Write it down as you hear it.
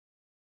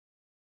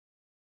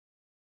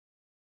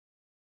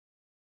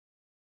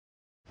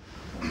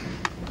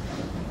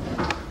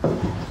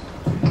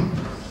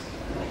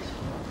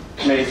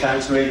Many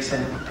thanks, Riggs,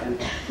 and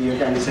the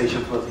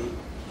organization for the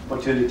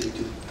opportunity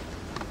to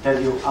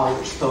tell you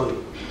our story.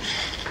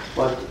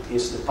 What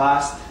is the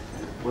past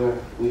and where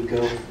we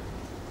go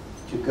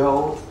to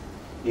go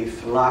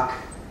if luck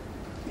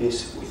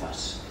is with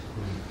us.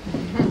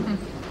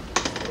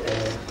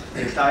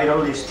 The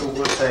title is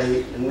towards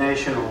a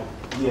national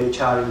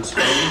EHR in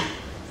Spain.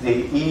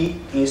 The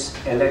E is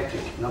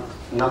electric,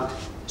 not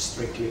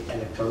strictly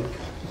electronic,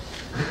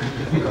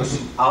 because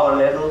our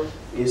level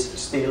is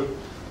still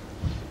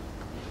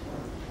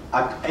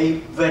at a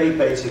very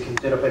basic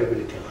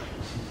interoperability level.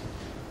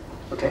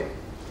 Okay?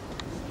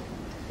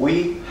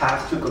 We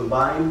have to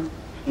combine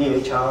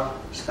EHR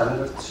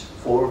standards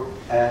for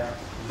a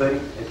very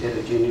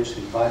heterogeneous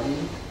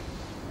environment,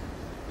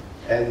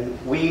 and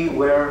we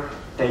were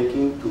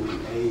taken to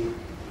a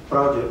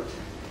project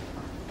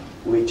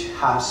which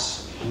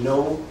has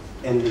no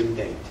ending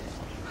date.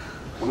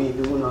 We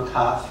do not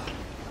have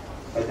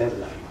a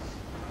deadline.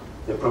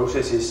 The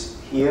process is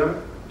here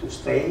to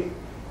stay,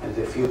 and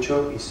the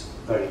future is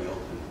very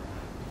open.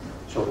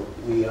 So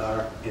we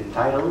are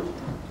entitled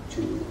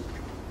to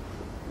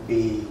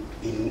be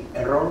in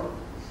error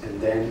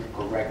and then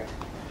correct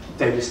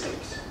the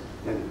mistakes.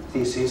 And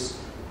this is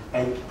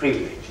a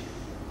privilege.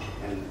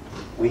 And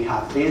we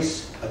have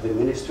this at the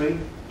ministry.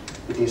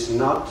 It is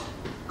not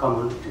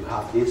common to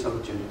have this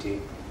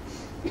opportunity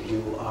if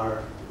you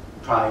are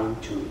trying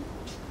to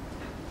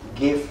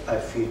give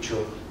a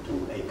future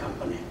to a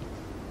company.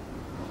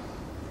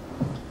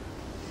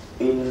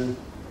 In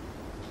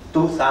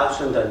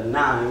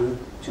 2009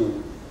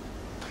 to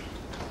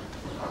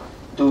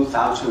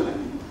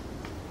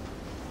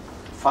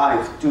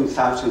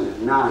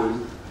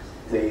 2009,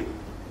 the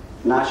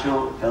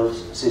national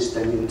health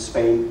system in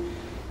Spain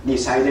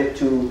decided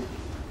to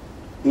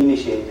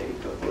initiate a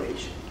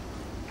cooperation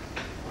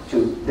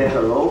to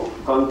develop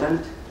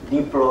content,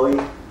 deploy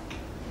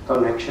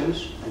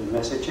connections and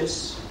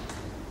messages,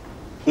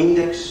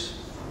 index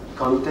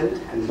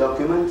content and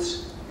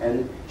documents,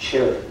 and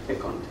share the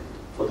content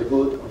for the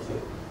good of the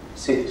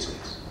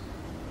citizens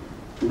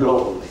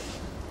globally.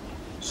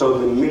 So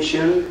the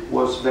mission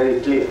was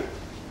very clear: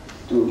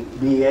 to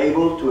be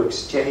able to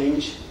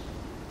exchange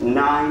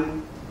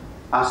 9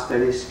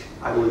 asterisk,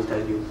 I will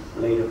tell you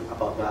later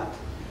about that,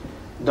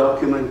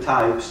 document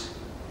types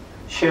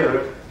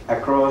shared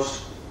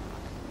across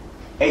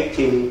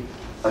 18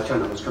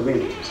 autonomous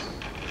communities.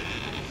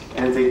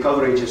 And the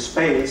coverage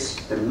space,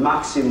 the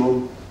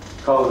maximum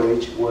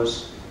coverage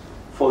was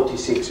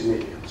 46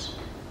 million,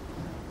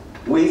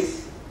 with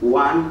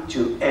 1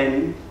 to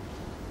n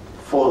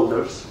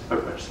folders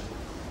per person.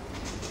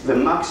 The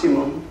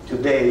maximum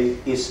today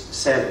is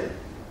 7,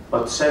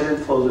 but 7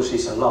 folders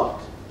is a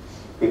lot,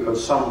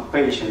 because some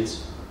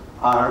patients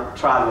are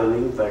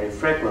traveling very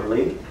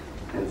frequently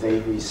and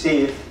they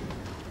receive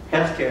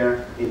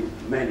healthcare in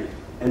many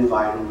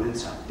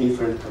environments at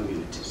different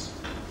communities.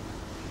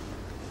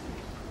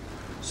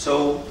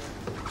 So,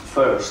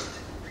 first,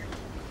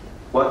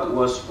 what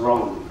was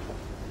wrong?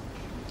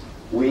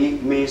 We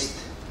missed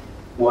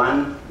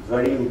one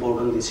very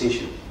important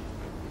decision.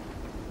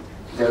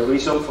 The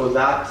reason for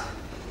that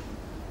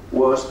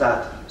was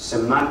that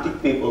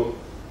semantic people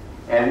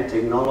and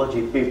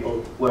technology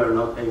people were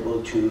not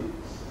able to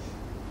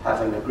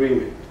have an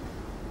agreement.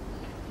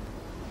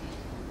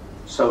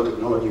 So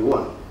technology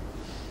won,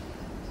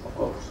 of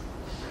course.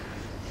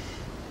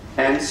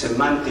 And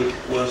semantic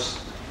was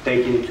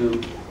taken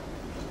to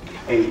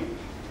a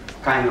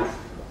kind of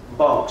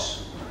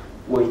box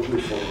waiting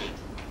for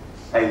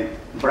a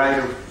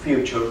brighter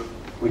future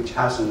which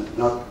hasn't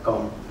not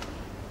come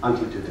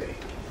until today.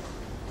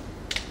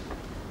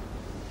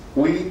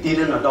 We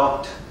didn't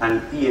adopt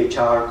an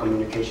EHR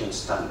communication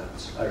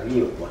standards, a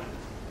real one,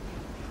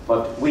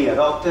 but we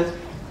adopted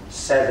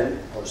 6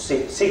 or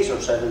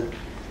 7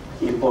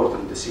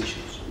 important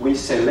decisions. We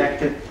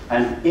selected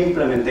an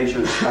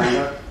implementation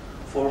standard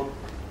for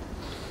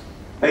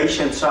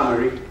patient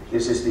summary.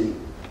 This is the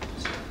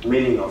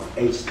meaning of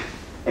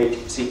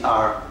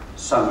HCR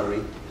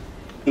summary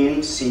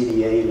in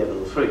CDA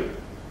level 3.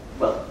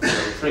 Well,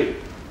 level 3,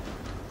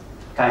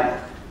 kind of.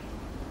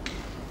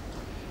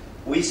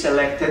 We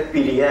selected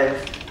PDF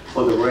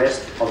for the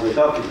rest of the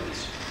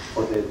documents.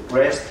 For the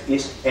rest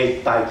is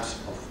 8 types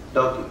of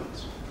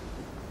documents.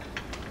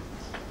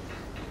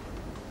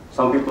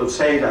 Some people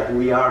say that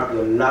we are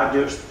the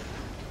largest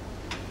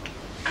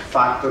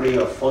factory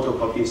of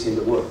photocopies in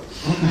the world.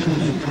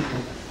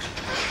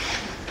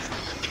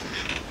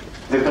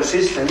 The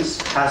persistence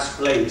has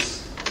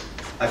placed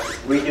at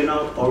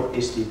regional or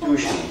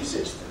institutional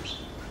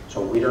systems.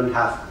 So we don't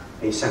have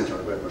a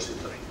central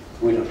repository.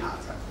 We don't have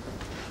that.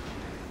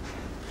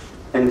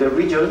 And the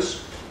regions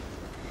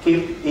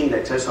keep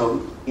indexes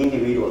of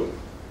individual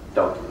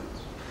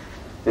documents.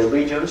 The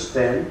regions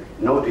then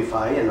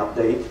notify and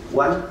update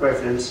one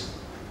reference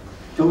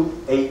to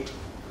a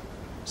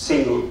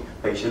single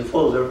patient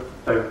folder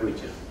per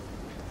region.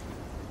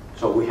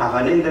 So we have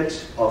an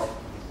index of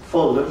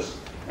folders,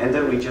 and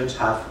the regions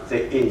have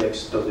the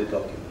index to the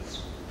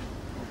documents.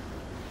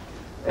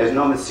 As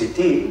NOMED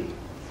CT,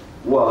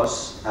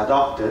 was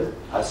adopted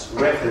as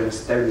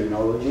reference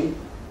terminology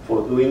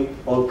for doing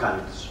all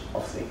kinds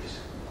of things,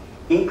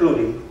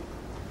 including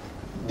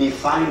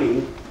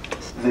defining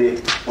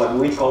what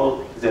we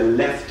call the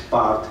left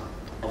part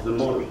of the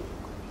model,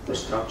 the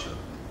structure.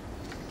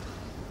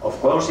 Of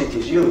course, it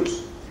is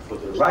used for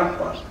the right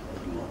part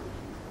of the model,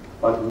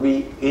 but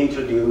we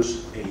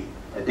introduce an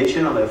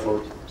additional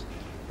effort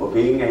for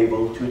being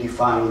able to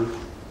define,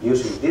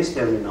 using this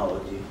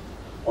terminology,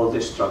 all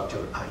the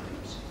structure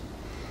items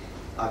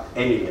at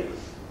any level: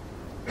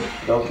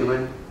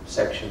 document,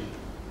 section,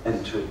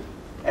 entry,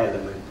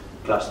 element,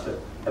 cluster,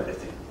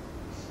 everything.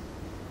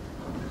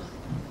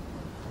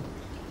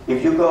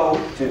 If you go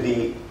to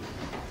the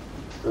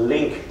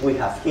link we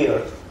have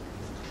here,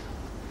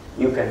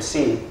 you can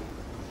see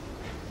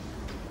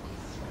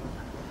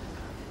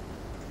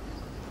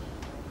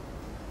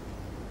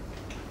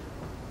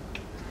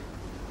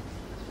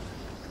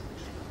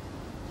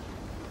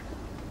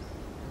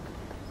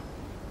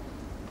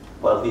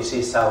well, this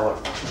is our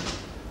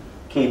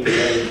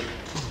KPI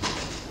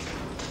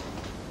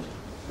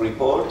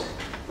report.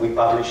 We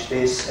publish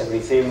this every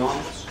 3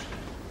 months.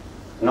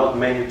 Not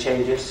many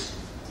changes,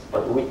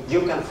 but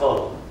you can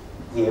follow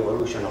the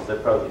evolution of the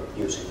project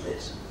using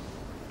this.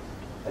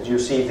 As you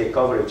see, the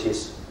coverage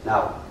is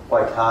now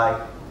quite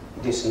high.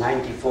 It is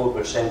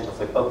 94% of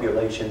the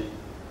population,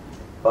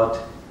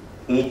 but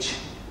each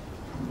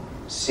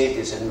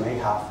citizen may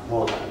have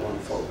more than one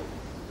folder.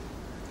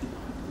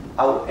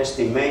 Our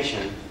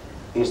estimation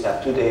is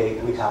that today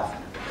we have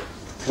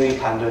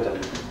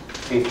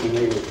 350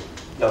 million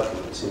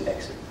documents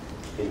indexed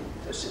in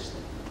the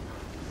system.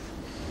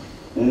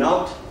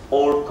 Not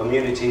all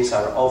communities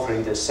are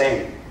offering the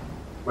same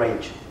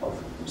range of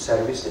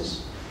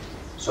services,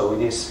 so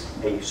it is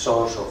a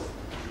source of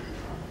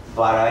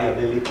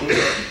variability,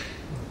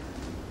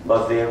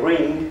 but the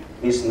ring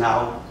is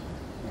now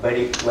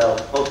very well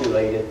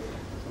populated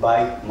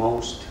by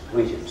most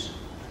regions.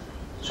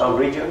 Some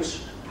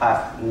regions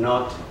have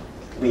not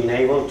been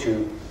able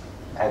to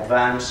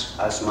advance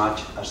as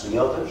much as the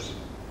others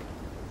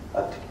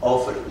at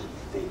offering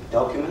the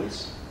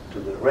documents to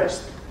the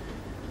rest,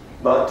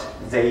 but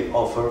they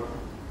offer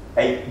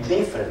a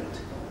different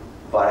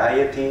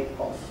variety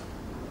of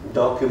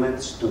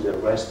documents to the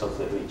rest of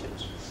the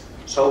regions.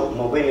 So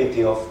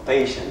mobility of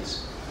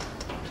patients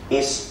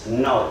is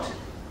not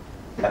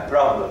a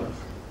problem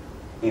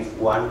if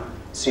one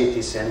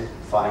citizen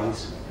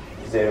finds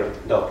their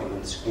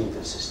documents in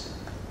the system.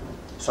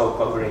 So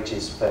coverage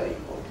is very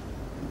important.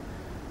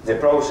 The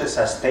process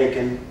has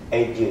taken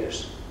 8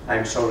 years.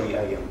 I'm sorry,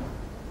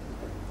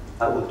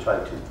 I will try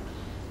to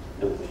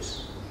do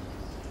this.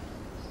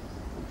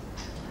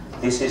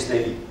 This is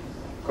the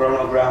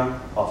chronogram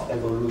of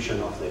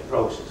evolution of the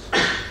process.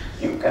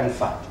 You can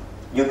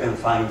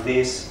find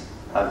this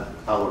at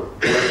our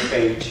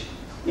webpage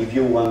if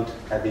you want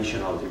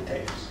additional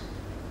details.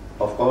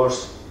 Of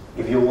course,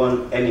 if you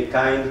want any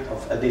kind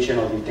of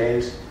additional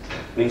details,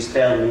 please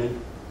tell me.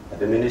 At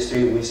the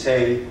Ministry, we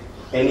say,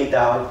 any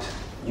doubt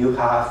you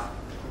have,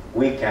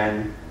 we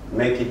can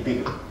make it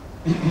bigger.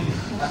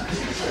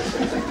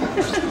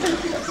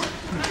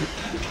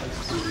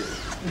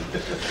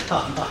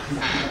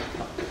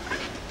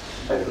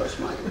 I lost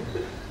mine.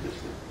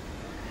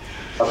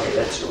 Okay,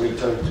 let's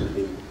return to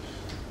the...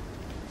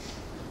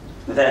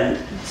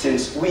 Then,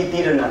 since we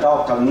didn't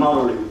adopt a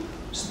modeling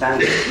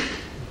standard,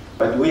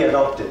 but we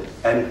adopted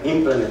an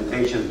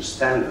implementation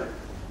standard,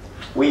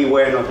 we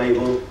were not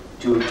able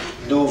to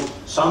do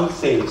some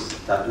things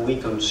that we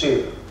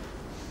consider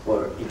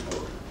were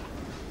important.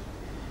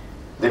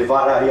 The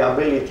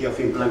variability of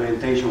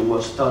implementation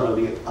was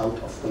totally out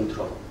of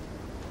control.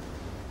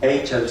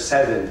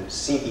 HR7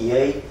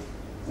 CEA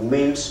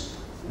means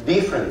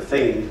different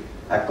thing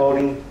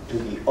according to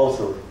the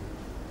author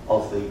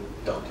of the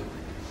document.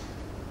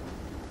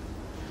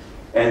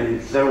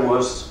 And there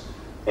was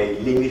a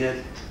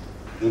limited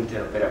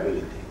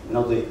interoperability,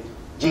 not the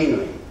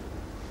genuine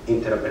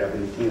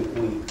interoperability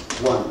we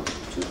want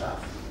to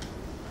have.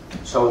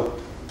 So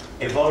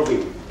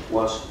evolving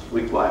was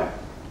required.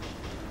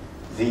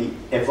 The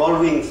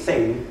evolving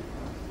thing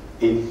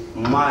in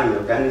my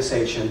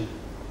organization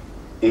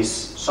is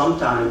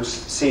sometimes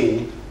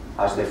seen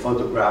as the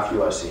photograph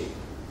you are seeing.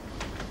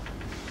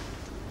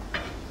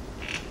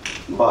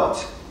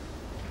 But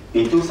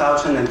in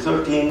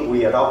 2013,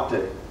 we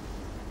adopted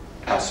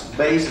as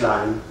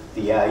baseline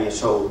the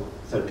ISO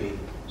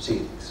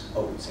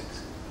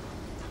 13606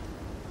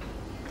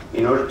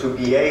 in order to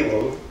be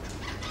able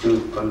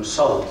to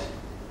consult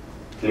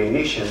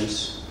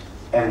clinicians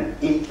and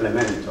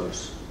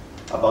implementers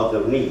about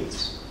their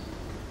needs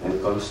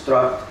and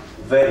construct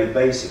very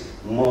basic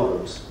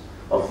models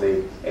of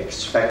the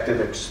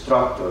expected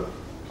structure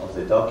of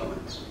the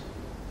documents.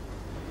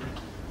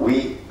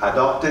 We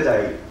adopted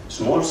a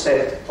small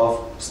set of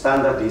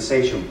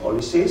standardization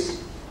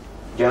policies,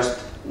 just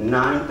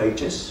 9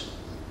 pages.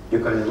 You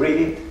can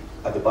read it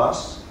at the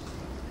bus,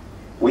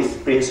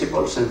 with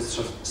principles and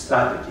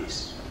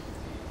strategies.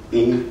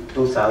 In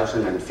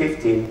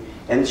 2015,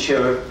 and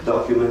shared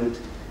document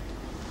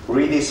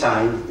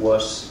redesign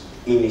was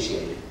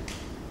initiated.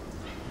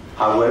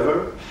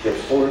 However, the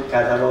full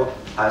catalog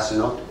has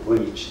not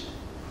reached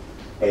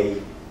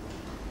a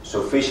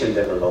sufficient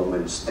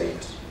development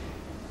status,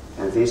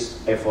 and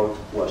this effort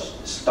was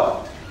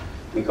stopped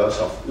because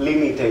of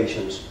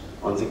limitations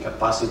on the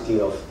capacity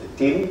of the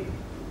team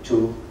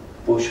to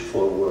push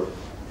forward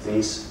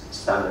this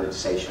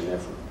standardization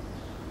effort.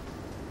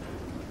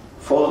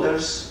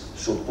 Folders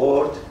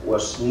support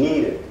was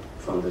needed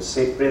from the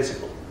SIG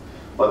principle,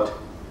 but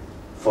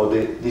for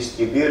the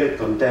distributed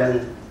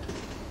content,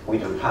 we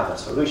don't have a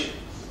solution.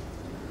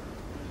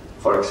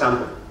 For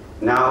example,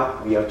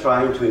 now we are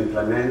trying to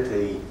implement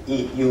the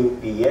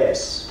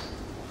EUPS,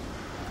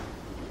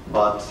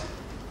 but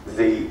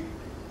the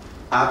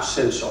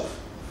absence of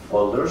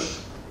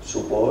folders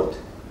support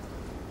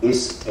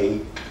is a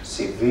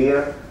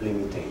severe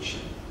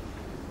limitation.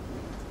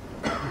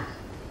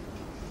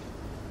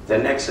 The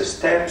next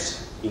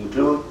steps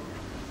include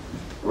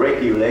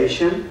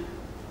regulation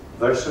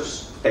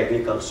versus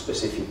technical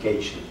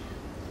specification.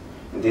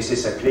 And this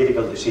is a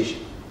critical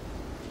decision.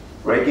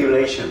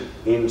 Regulation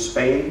in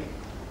Spain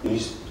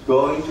is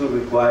going to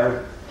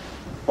require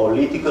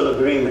political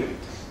agreement.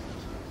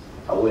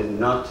 I will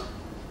not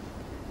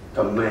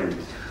comment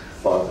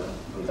further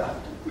on that,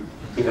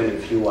 even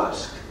if you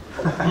ask.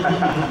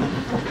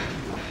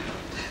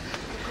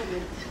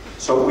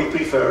 So we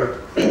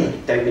prefer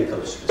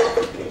technical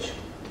specification.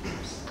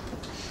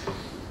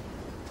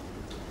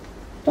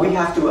 We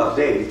have to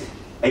update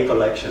a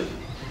collection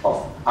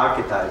of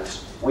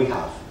archetypes we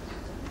have,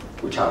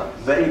 which are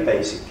very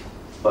basic,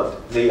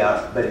 but they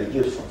are very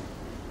useful.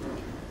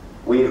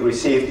 We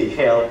received the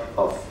help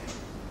of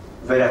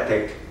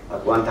Veratech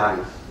at one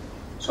time,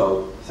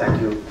 so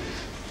thank you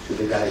to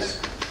the guys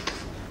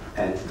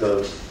and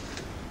girls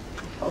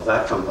of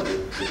that company,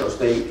 because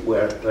they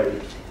were very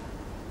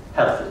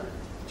helpful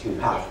to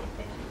have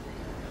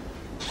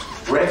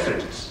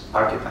reference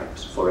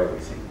archetypes for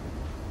everything.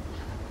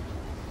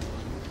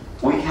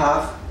 We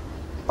have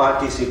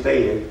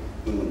participated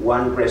in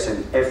one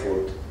recent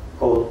effort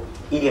called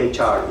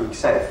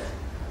EHR-XF,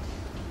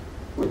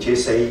 which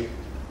is an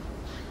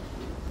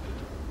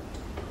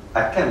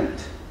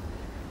attempt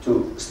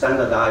to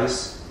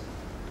standardize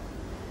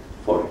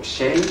for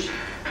exchange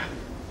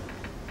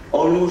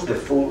almost the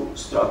full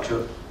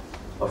structure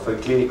of a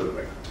clinical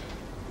record.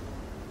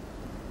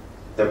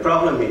 The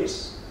problem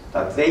is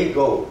that they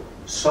go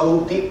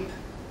so deep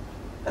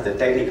at the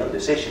technical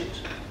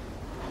decisions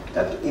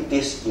that it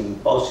is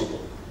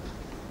impossible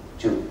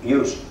to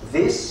use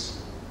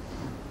this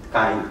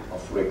kind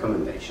of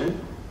recommendation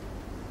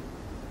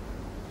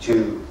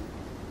to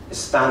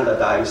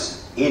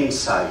standardize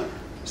inside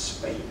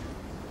Spain.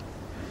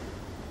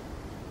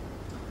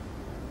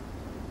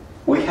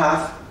 We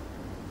have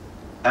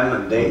a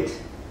mandate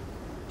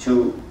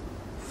to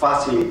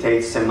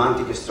facilitate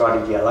semantic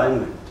strategy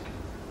alignment,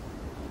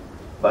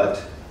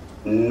 but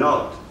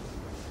not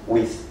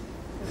with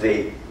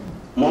the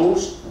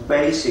most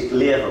basic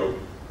level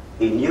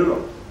in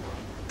Europe.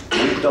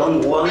 We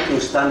don't want to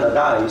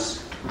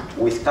standardize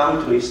with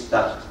countries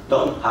that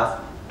don't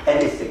have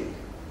anything.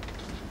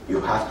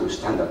 You have to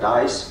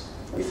standardize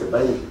with the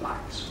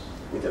benchmarks,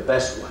 with the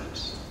best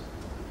ones.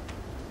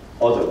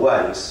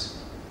 Otherwise,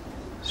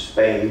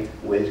 Spain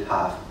will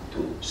have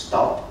to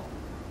stop,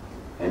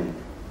 and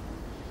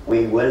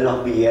we will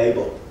not be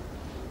able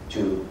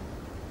to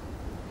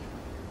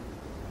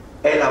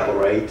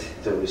elaborate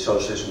the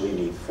resources we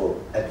need for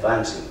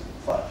advancing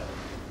further.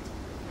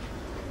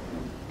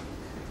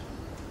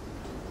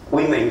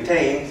 We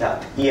maintain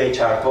that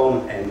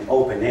EHR-Com and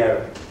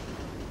OpenEHR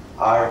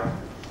are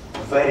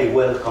very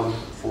welcome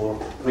for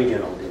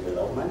regional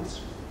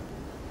developments.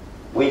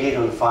 We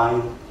didn't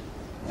find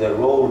the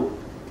role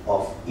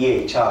of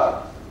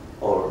EHR,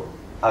 or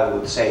I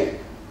would say,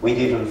 we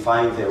didn't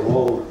find the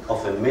role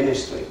of the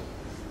ministry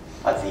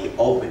at the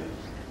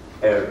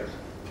OpenEHR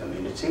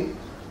community,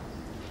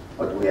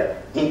 but we are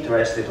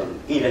interested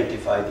in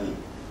identify the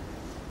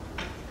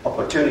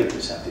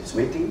opportunities at its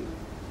meeting.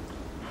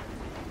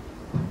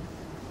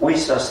 We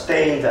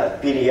sustain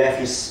that PDF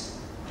is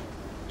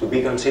to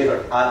be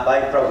considered a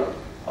byproduct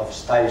of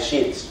style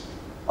sheets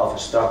of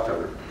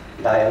structured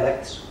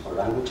dialects or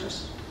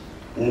languages,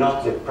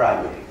 not the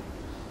primary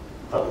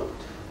product.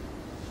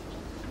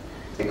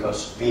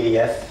 Because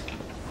PDF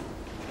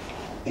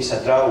is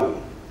a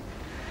drawing.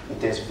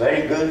 It is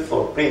very good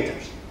for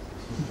printers,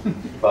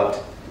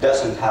 but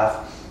doesn't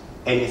have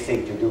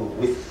anything to do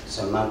with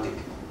semantic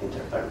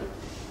interpretation.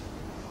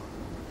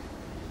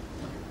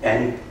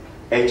 And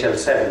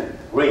HL7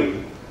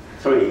 ring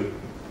 3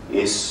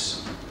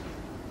 is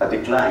a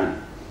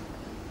decline.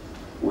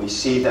 We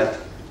see that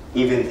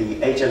even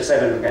the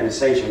HL7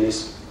 organization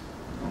is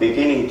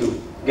beginning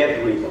to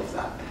get rid of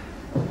that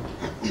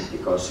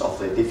because of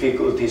the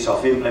difficulties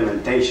of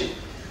implementation.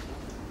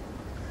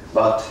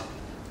 But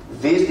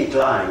this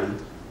decline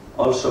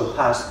also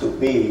has to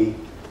be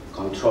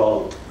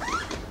controlled,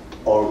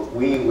 or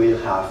we will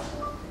have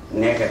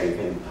negative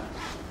impact.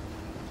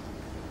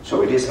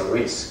 So it is a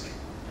risk.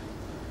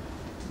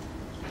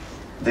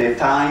 The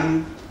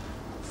time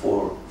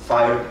for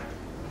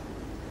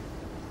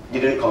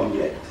didn't come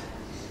yet,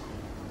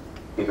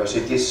 because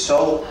it is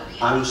so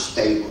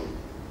unstable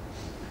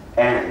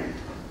and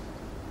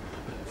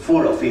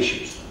full of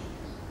issues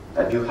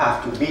that you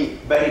have to be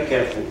very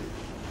careful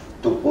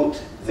to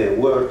put the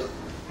word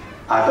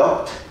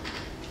adopt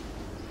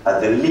at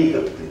the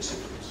legal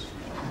principles.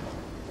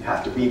 You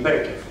have to be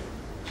very careful.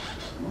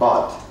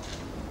 But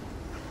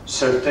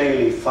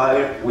certainly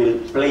fire will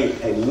play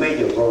a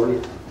major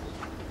role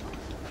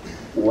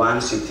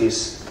once it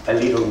is a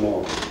little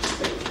more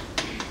stable.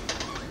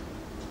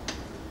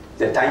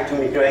 The time to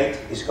migrate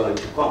is going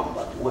to come,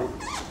 but when?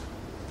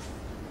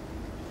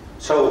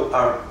 So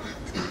our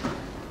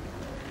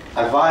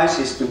advice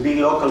is to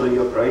be locally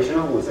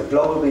operational with a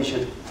global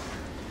vision,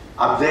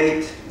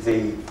 update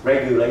the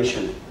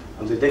regulation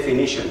and the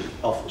definition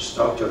of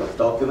structure of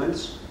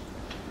documents,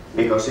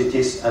 because it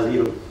is a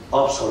little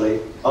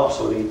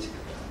obsolete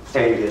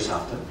 10 years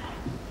after.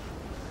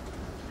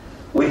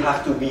 We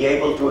have to be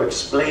able to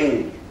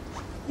explain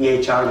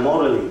EHR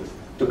modeling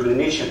to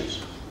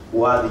clinicians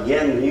who are the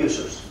end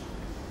users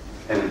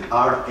and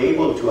are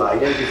able to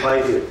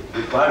identify the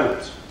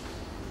requirements,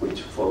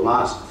 which for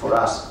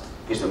us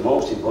is the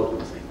most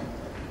important thing.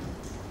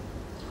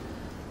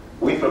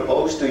 We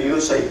propose to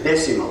use a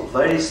decimal,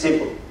 very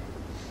simple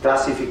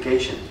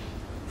classification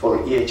for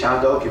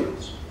EHR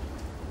documents,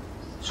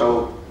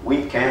 so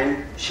we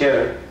can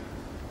share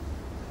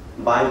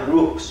by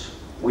groups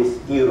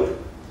with Europe,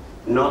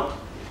 not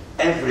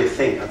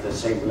everything at the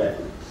same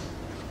level,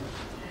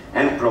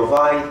 and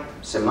provide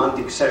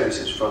semantic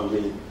services from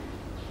the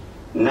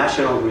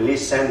National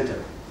Release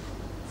Center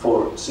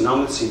for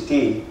SNOMED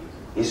CT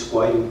is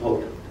quite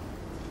important,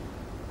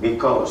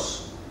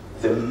 because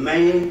the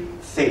main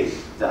thing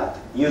that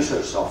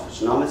users of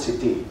SNOMED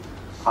CT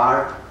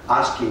are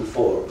asking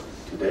for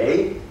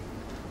today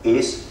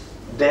is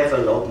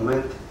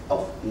development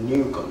of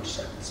new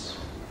concepts.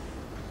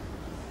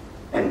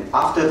 And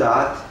after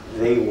that,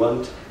 they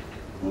want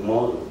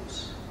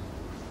models.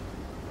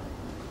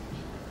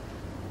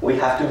 We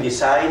have to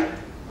decide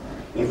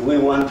if we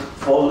want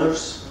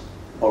folders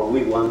or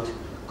we want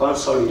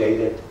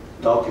consolidated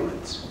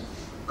documents.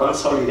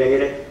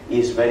 Consolidated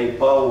is very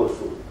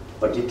powerful,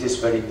 but it is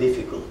very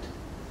difficult.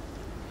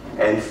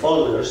 And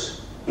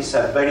folders is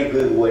a very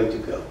good way to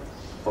go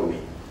for me.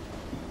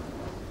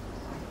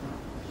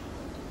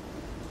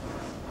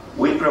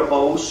 We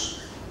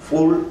propose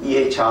full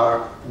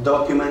EHR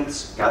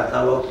documents,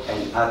 catalog,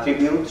 and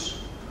attributes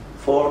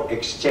for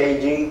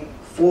exchanging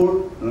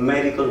full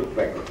medical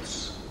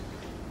records.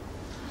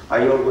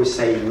 I always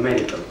say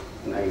medical,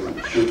 and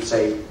I should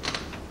say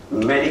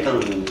medical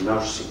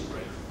nursing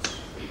records.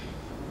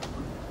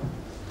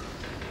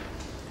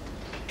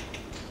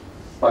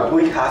 But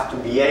we have to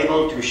be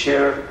able to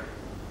share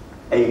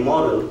a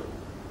model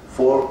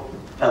for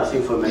health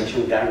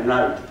information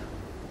granularity.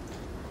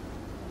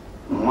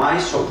 My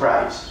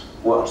surprise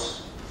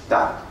was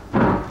that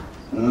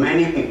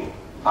many people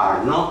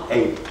are not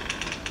able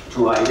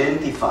to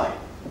identify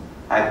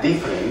a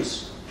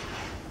difference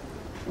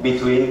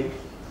between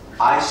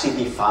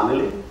ICD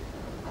family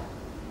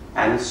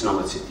and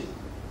SNOMED CT.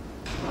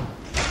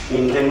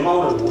 In the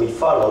model we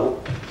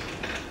follow,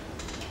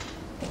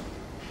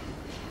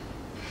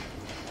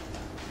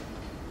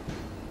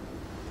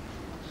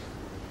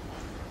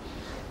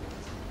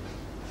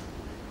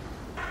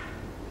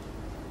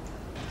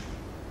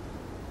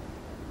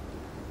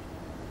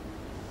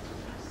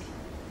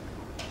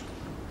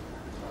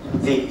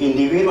 the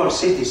individual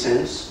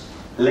citizens,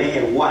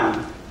 layer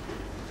 1,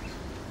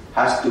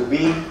 has to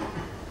be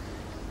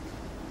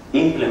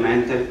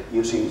implemented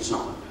using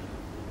SNOMED.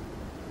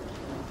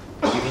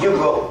 If you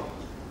go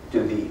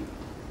to the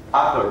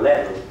upper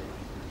level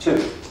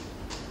 2,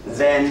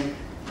 then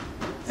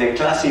the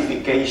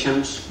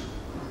classifications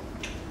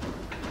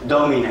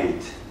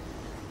dominate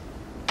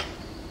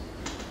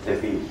the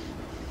view.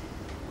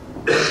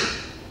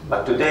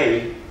 But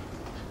today,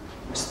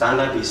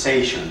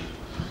 standardization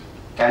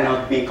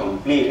cannot be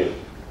completed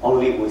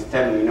only with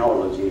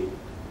terminology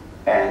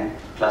and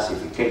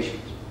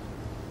classifications.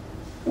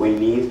 We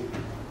need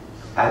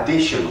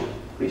additional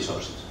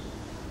resources.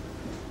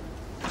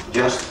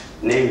 Just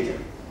name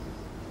them.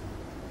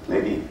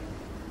 Maybe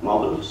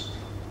modules,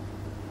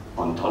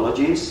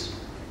 ontologies,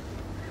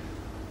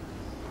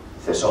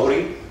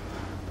 thesauri,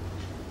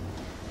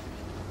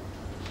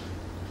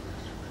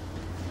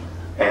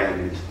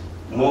 and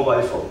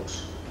mobile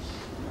phones.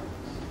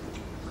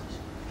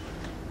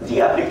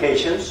 The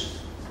applications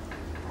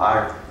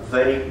are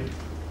very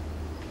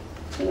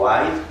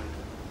wide,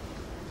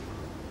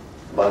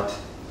 but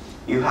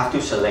you have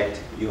to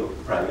select your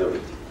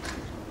priority.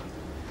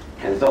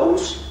 And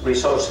those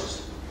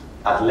resources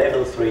at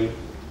level 3,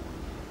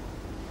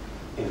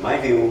 in my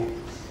view,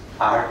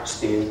 are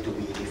still to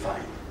be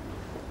defined.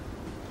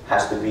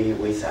 Has to be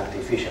with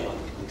artificial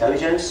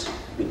intelligence,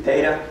 big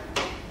data,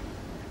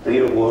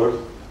 real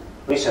world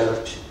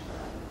research,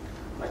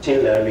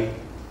 machine learning,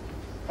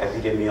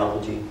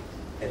 epidemiology,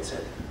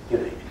 etc. You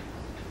name it.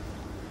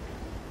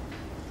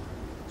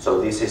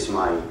 So this is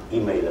my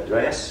email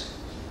address.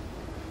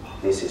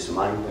 This is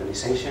my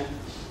organization.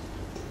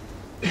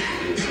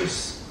 This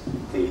is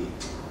the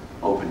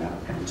open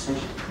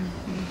organization.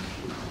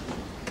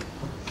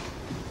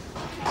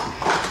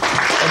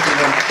 Thank you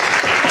very much.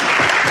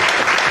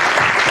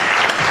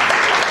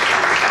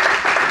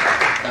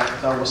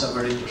 That was a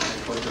very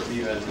interesting point of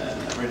view and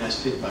a very nice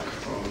feedback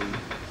from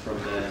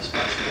the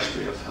Spanish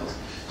Ministry of Health.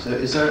 So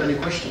is there any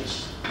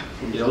questions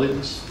from the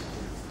audience?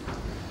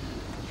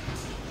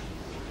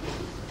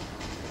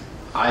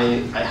 I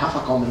have a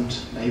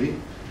comment, maybe,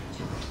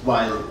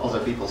 while other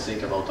people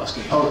think about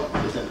asking. Oh,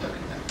 let them talk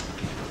now.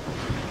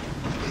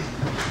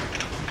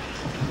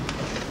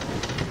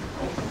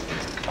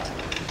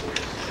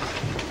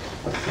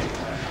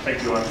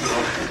 Thank you,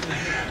 Arturo.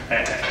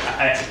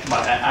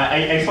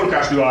 I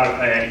forecast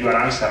your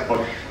answer,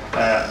 but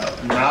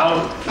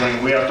now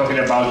when we are talking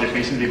about the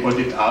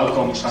patient-reported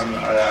outcomes, and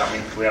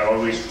we are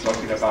always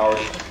talking about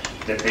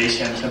the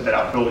patient-centered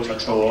approach and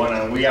so on,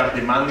 and we are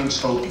demanding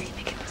so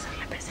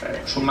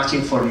much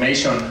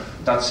information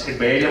that's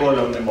available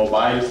on the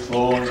mobile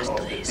phone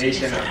of the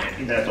patient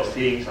and Internet of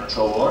Things and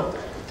so on.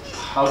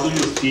 How do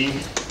you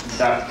think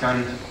that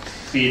can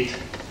fit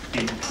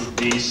into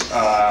these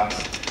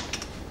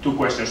two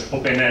questions,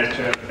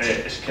 OpenEHR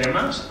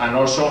schemas, and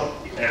also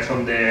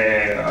from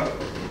the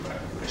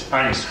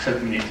Spanish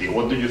Health Ministry?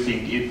 What do you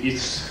think?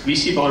 It's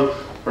feasible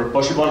or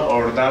possible,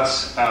 or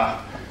that's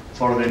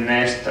for the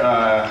next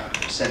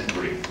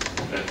century?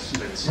 Let's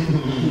see,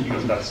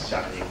 because that's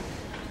challenging.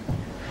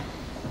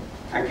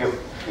 Thank you,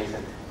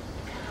 Ethan.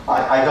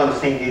 I don't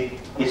think it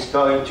is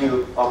going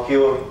to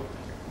occur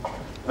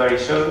very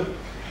soon,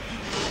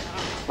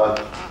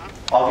 but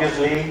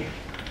obviously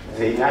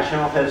the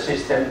national health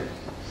system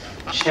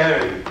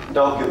sharing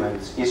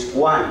documents is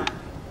one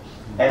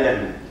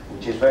element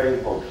which is very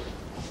important.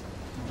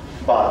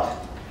 But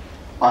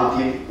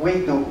until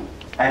we do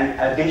an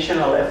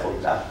additional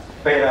effort at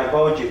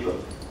pedagogical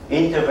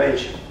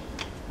intervention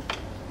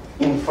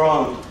in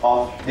front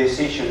of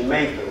decision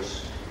makers,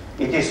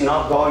 it is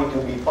not going to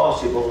be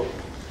possible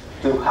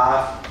to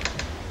have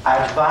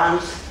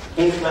advanced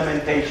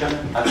implementation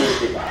of this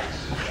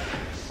device,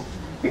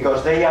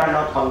 because they are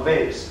not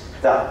convinced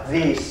that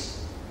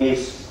this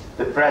is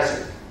the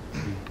present.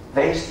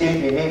 They still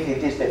believe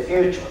it is the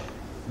future.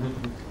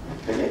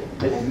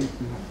 Believe?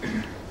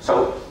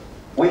 So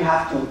we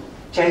have to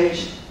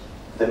change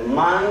the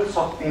minds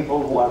of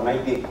people who are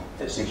making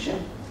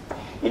decisions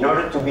in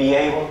order to be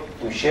able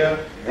to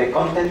share the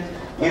content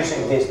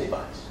using this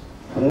device,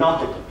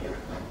 not the computer.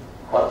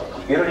 Well, the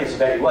computer is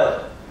very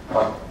well,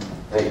 but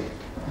the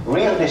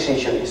real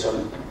decision is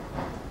on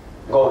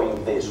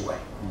going this way.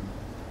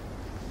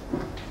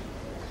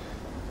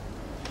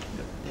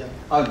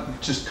 I'll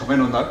just come in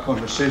on that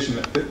conversation.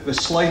 The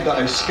slide that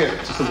I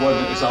skipped is the one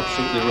that is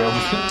absolutely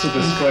relevant to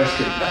this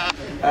question.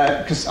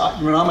 Because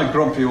I'm a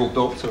grumpy old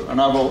doctor, and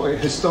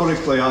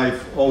historically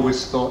I've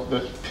always thought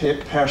that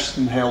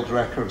person-held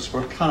records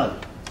were kind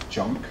of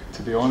junk,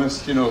 to be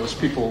honest. You know, it was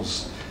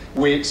people's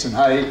weights and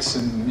heights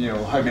and, you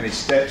know, how many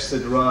steps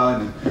they'd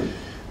run. And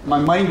my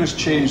mind was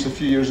changed a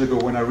few years ago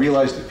when I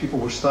realized that people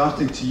were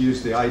starting to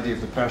use the idea of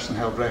the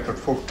person-held record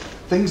for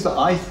things that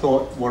I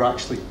thought were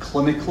actually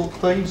clinical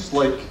things,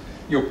 like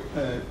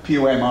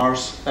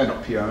POMRs,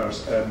 not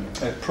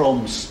POMRs,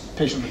 PROMs,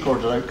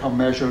 patient-recorded outcome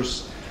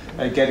measures,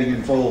 getting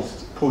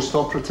involved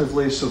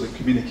post-operatively so they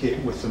communicate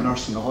with the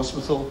nurse in the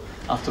hospital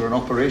after an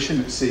operation.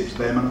 It saves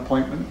them an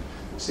appointment,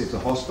 it saves the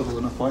hospital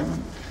an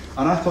appointment.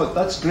 And I thought,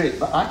 that's great,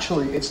 but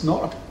actually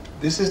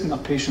this isn't a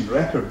patient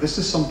record. This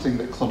is something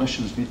that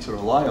clinicians need to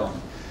rely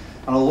on.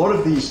 And a lot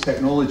of these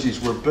technologies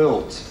were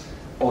built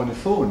on a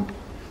phone.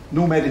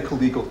 No medical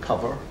legal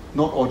cover,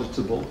 not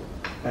auditable,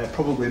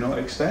 probably not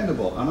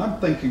extendable. And I'm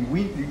thinking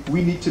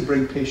we need to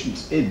bring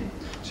patients in.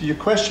 So your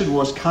question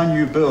was, can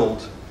you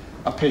build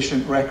a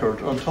patient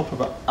record on top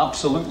of it?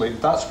 Absolutely,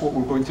 that's what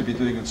we're going to be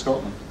doing in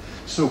Scotland.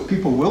 So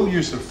people will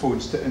use their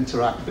phones to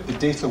interact, but the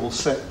data will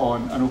sit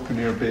on an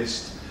OpenEHR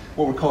based,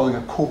 what we're calling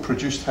a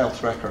co-produced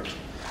health record,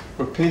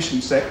 where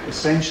patients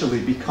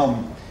essentially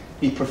become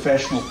a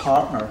professional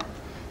partner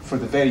for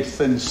the very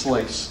thin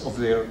slice of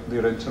their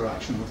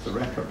interaction with the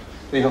record.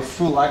 They have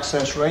full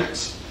access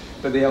rights,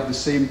 but they have the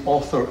same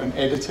author and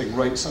editing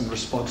rights and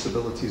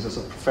responsibilities as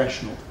a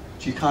professional.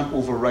 So you can't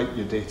overwrite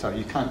your data,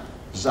 you can't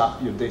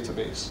zap your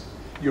database.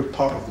 You're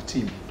part of the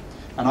team.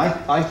 And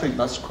I think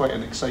that's quite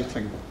an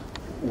exciting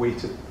way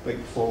to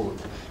think forward,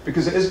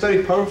 because it is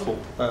very powerful.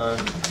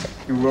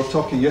 We were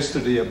talking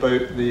yesterday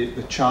about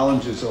the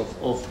challenges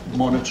of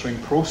monitoring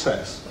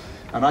process,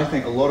 and I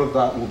think a lot of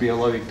that will be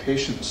allowing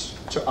patients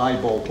to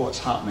eyeball what's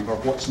happening or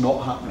what's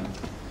not happening,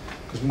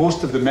 because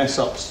most of the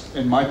mess-ups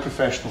in my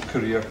professional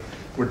career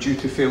were due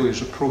to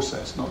failures of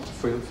process, not to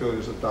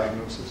failures of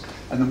diagnosis.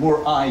 And the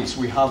more eyes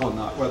we have on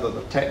that, whether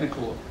they're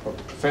technical or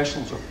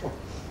professionals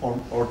or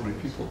ordinary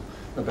people,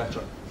 the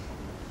better.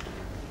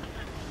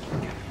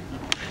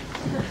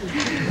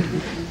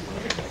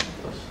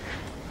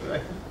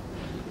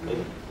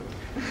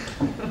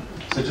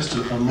 So just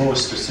a more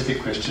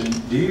specific question,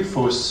 do you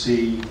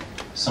foresee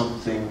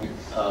something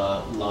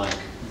like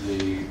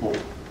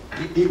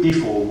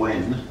if or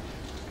when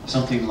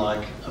something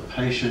like a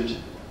patient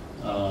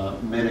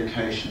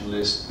medication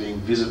list being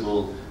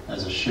visible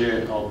as a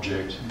shared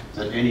object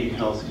that any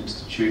health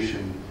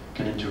institution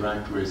can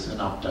interact with and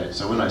update.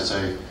 So when I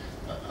say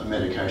a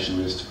medication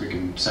list, we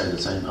can say the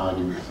same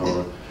argument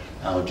for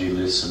allergy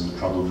lists and the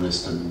problem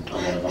list and a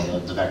lot of other,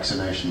 the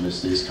vaccination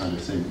list, these kind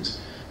of things.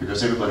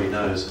 Because everybody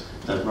knows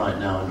that right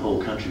now in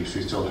all countries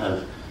we still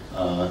have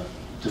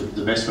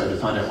the best way to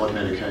find out what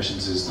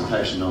medications is the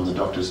patient on. The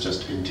doctors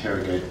just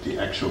interrogate the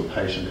actual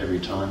patient every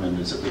time, and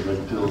is it the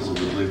red pills or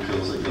the blue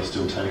pills that you're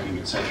still taking,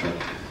 etc.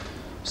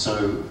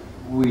 So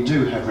we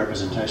do have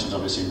representations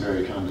obviously in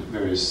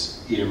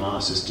various EMR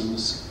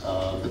systems,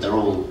 but they're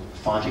all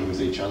fighting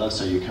with each other,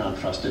 so you can't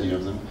trust any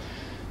of them.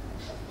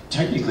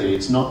 Technically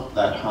it's not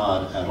that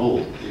hard at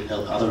all.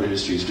 Other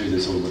industries do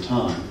this all the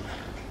time.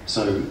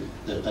 So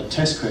a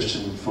test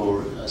question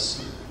for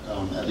us,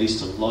 at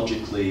least a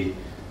logically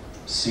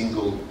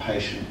single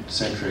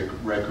patient-centric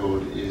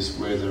record, is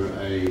whether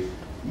a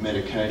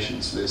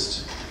medications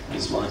list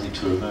is likely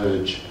to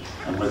emerge,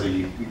 and whether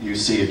you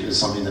see it as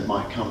something that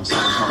might come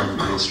sometime in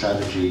the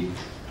strategy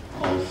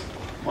of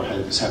what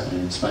is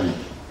happening in Spain.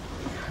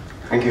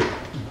 Thank you.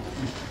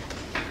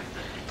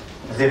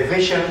 The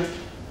vision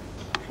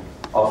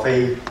of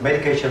a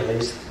medication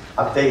list,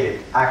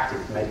 updated,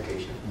 active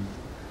medication,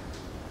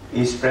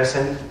 is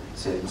present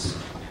since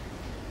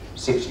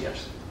 6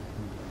 years.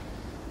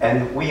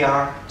 And we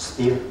are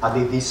still at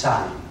the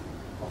design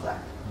of that.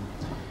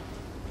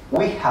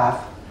 We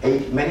have a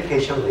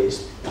medication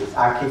list with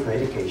active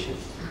medication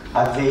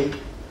at the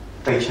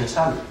patient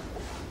summary.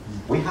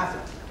 We have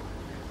that.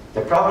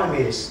 The problem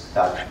is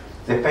that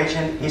the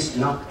patient is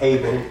not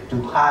able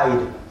to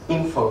hide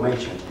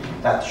information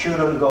that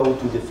shouldn't go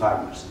to the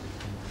pharmacy.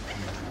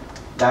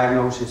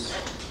 Diagnosis,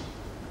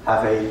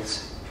 have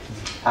AIDS,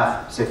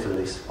 have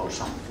syphilis or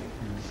something.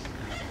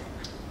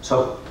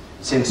 So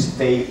since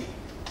the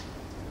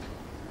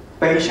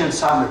patient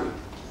summary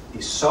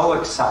is so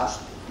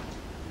exhaustive,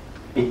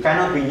 it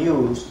cannot be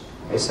used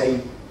as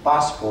a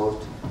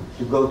passport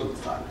to go to the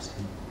pharmacy.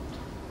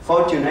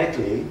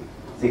 Fortunately,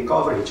 the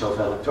coverage of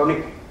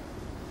electronic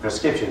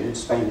prescription in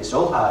Spain is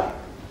so high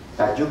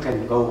that you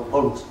can go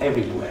almost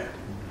everywhere.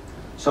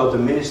 So the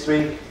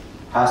ministry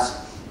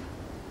has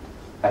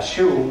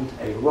assumed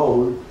a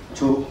role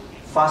to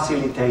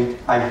facilitate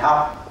a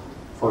hub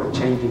for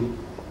changing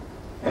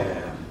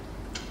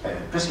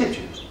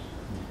prescriptions.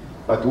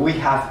 But we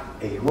have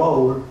a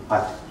role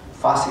at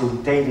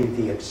facilitating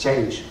the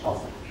exchange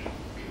of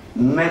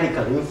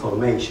medical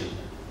information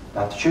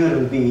that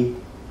shouldn't be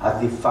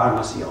at the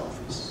pharmacy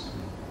office.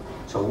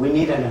 So we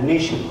need an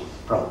additional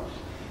problem.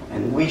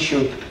 And we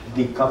should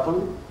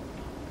decouple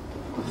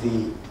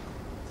the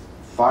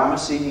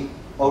pharmacy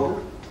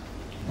order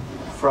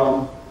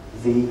from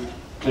the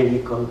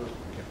clinical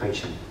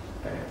patient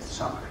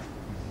summary.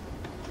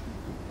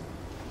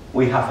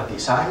 We have a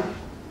design,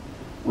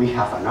 we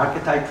have an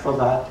archetype for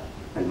that,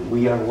 and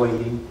we are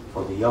waiting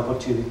for the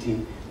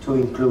opportunity to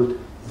include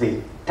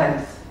the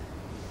 10th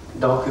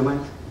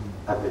document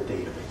at the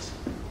database.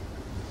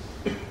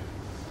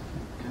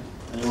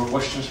 Any more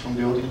questions from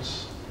the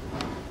audience?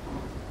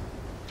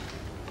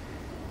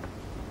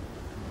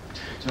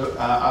 So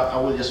I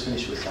will just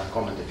finish with a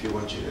comment if you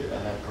want to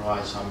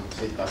provide some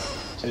feedback.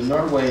 So in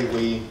Norway,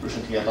 we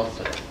recently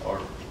adopted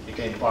or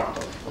became part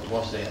of what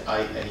was the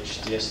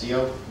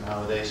IHTSDO,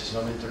 nowadays is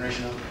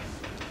non-international.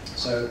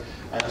 So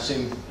I've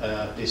seen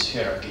this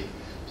hierarchy.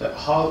 So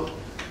how,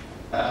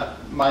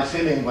 my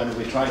feeling when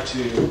we try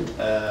to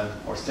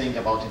or think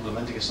about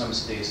implementing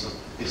SNOMED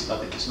is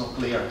that it is not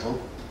clear at all.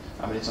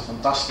 I mean, it's a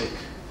fantastic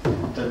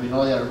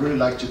terminology. I really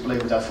like to play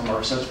with that from a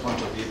research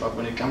point of view, but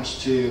when it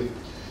comes to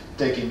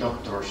taking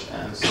doctors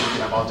and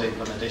thinking about the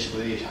implementation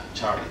with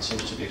EHR, it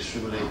seems to be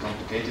extremely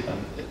complicated,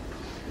 and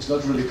it's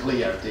not really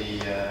clear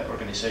the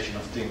organization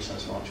of teams and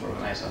so on to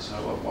organize that. So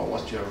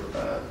what's your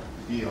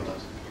view on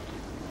that?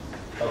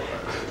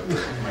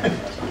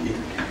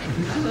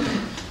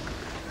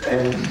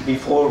 And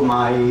before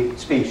my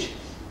speech,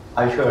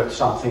 I heard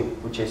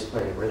something which is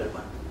very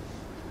relevant.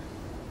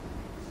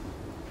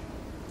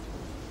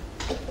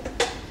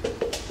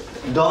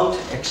 Don't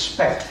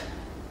expect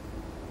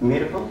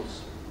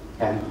miracles,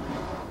 and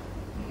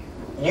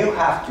you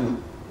have to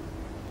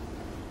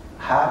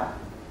have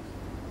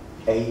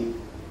a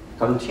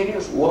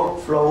continuous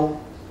workflow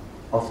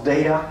of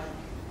data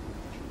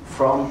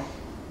from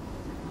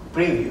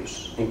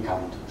previous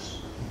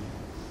encounters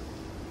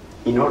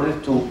in order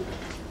to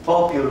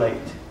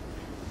populate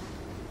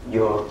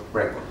your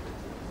record.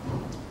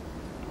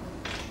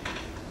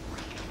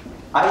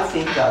 I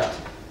think that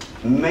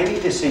many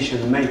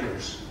decision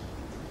makers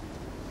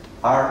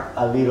are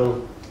a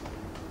little,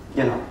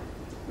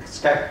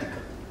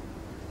 skeptical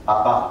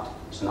about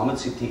SNOMED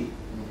CT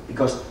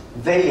because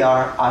they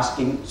are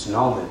asking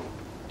SNOMED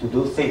to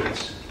do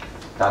things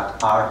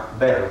that are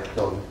better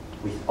done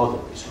with other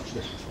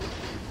resources.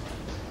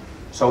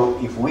 So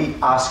if we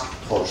ask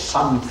for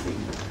something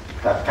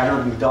that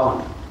cannot be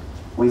done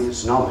with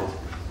SNOMED,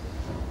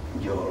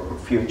 your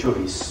future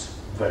is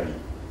very,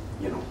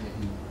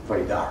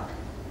 very dark.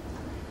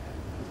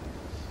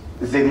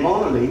 the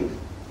modeling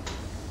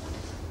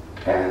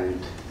and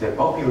the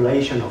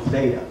population of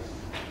data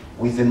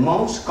with the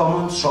most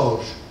common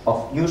source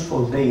of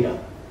useful data,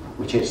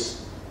 which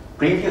is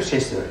previous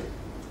history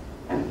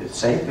and the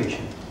same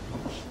patient,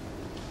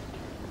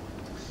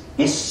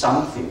 is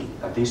something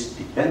that is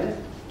dependent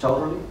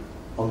totally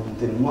on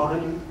the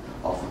modeling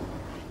of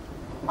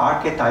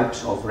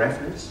archetypes of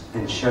reference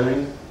and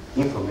sharing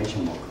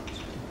information models,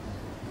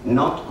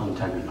 not on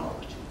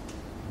terminology.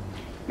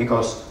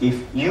 Because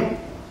if you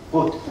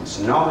put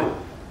synonym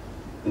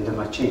in the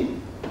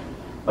machine,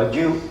 but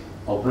you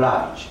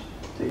oblige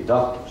the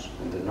doctors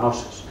and the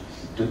nurses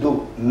to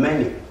do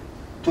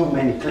too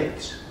many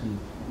clicks,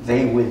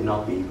 they will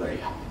not be very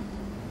happy.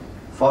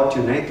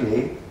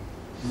 Fortunately,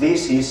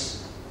 this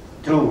is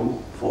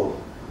true for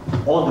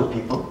older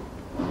people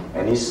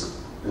and is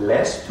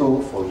less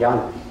true for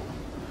young people.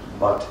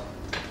 But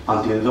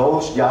until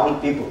those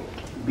young people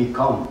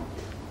become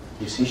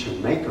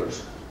decision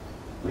makers,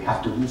 we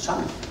have to do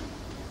something.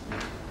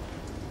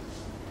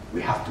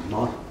 We have to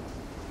model.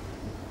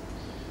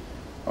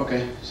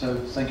 Okay, so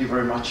thank you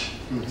very much.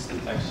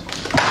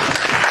 Thanks.